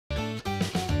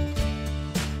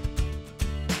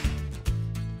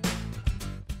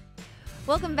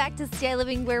Welcome back to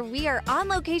ciLiving, where we are on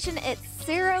location at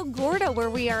Cerro, Gordo, where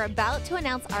we are about to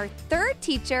announce our third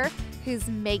teacher who's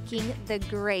making the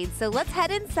grade. So let's head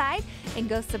inside and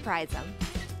go surprise them.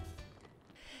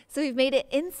 So we've made it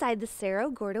inside the Cerro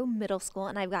Gordo Middle School,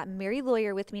 and I've got Mary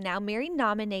Lawyer with me now. Mary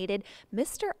nominated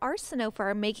Mr. Arseneau for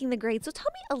our Making the Grade. So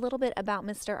tell me a little bit about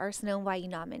Mr. Arseneau and why you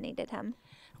nominated him.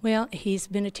 Well, he's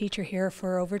been a teacher here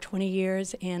for over 20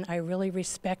 years, and I really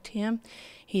respect him.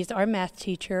 He's our math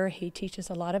teacher. He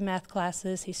teaches a lot of math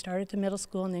classes. He started at the middle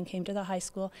school and then came to the high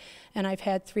school. And I've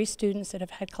had 3 students that have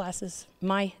had classes.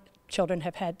 My children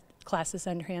have had classes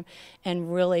under him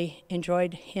and really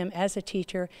enjoyed him as a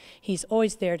teacher. He's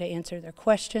always there to answer their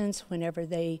questions whenever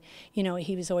they,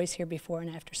 he was always here before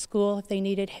and after school if they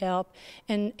needed help.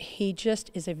 And he just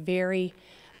is a very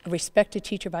respected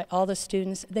teacher by all the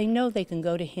students. They know they can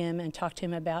go to him and talk to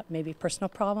him about maybe personal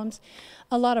problems.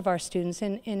 A lot of our students,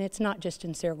 and it's not just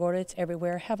in Cerro Gordo, it's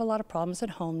everywhere, have a lot of problems at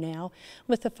home now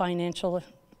with the financial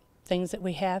things that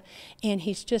we have, and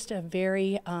he's just a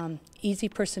very easy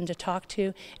person to talk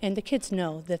to, and the kids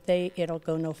know that it'll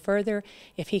go no further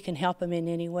if he can help them in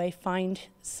any way, find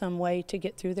some way to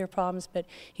get through their problems, but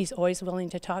he's always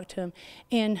willing to talk to them.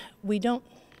 And we don't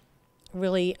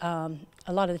really, a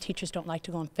lot of the teachers don't like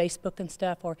to go on Facebook and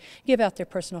stuff or give out their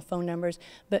personal phone numbers,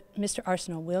 but Mr.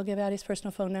 Arseneau will give out his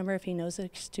personal phone number if he knows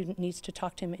that a student needs to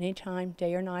talk to him anytime,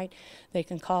 day or night. They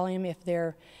can call him if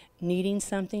they're needing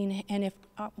something, and if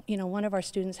one of our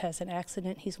students has an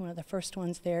accident, he's one of the first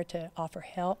ones there to offer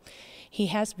help. He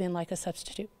has been like a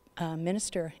substitute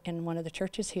minister in one of the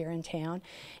churches here in town,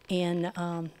 and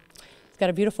he's got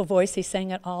a beautiful voice. He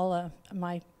sang at all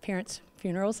my parents'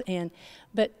 funerals,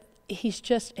 but he's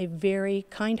just a very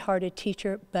kind-hearted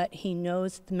teacher, but he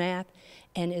knows the math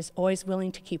and is always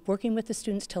willing to keep working with the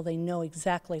students till they know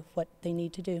exactly what they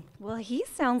need to do. Well, he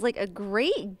sounds like a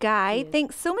great guy.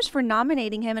 Thanks so much for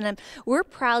nominating him, and we're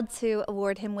proud to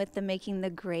award him with the Making the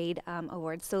Grade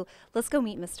award. So let's go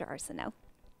meet Mr. Arseneau.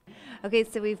 Okay,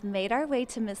 so we've made our way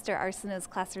to Mr. Arseneau's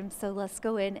classroom, so let's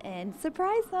go in and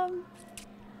surprise him.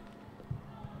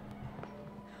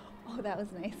 Oh, that was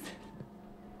nice.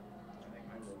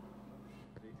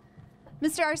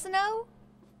 Mr. Arseneau?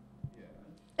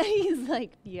 Yeah. He's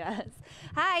like, yes.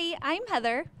 Hi, I'm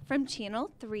Heather from Channel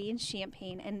 3 in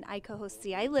Champaign, and I co-host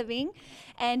ciLiving,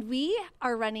 and we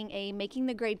are running a Making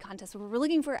the Grade contest where we're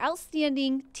looking for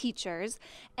outstanding teachers,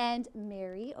 and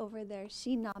Mary over there,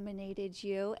 she nominated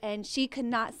you, and she could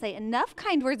not say enough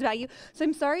kind words about you, so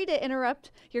I'm sorry to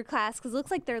interrupt your class, because it looks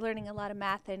like they're learning a lot of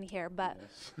math in here, but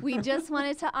yes. We just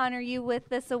wanted to honor you with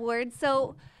this award.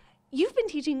 So you've been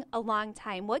teaching a long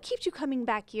time. What keeps you coming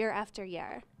back year after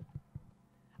year?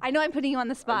 I know I'm putting you on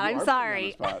the spot. I'm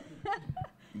sorry.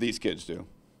 These kids do.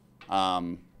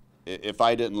 If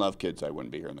I didn't love kids, I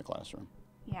wouldn't be here in the classroom.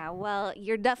 Yeah, well,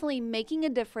 you're definitely making a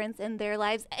difference in their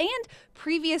lives and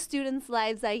previous students'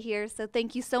 lives, I hear. So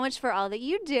thank you so much for all that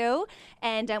you do.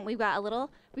 And we've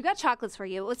got chocolates for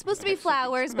you. It was supposed to be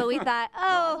flowers, but we thought,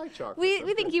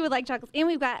 we think you would like chocolates. And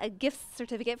we've got a gift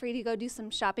certificate for you to go do some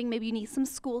shopping. Maybe you need some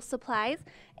school supplies.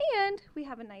 And we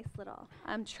have a nice little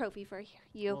trophy for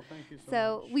you. Well, thank you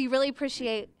so much. We really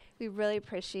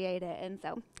appreciate it. And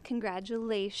so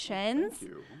congratulations.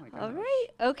 Thank you. Oh my gosh. All right.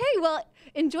 Okay, well,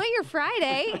 enjoy your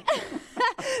Friday.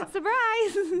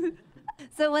 Surprise.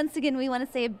 So once again, we want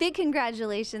to say a big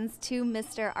congratulations to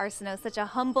Mr. Arseneau, such a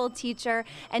humble teacher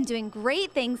and doing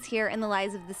great things here in the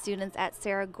lives of the students at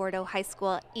Cerro Gordo High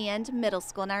School and Middle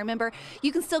School. Now remember,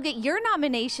 you can still get your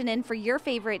nomination in for your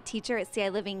favorite teacher at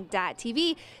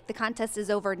ciLiving.tv. The contest is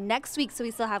over next week, so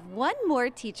we still have one more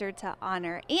teacher to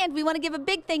honor. And we want to give a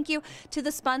big thank you to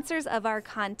the sponsors of our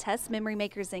contest, Memory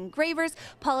Makers and Engravers,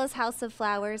 Paula's House of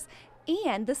Flowers,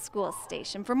 and the school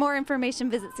station. For more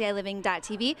information, visit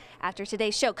ciLiving.tv. After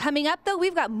today's show. Coming up, though,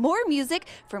 we've got more music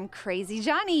from Crazy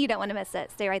Johnny. You don't want to miss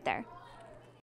it. Stay right there.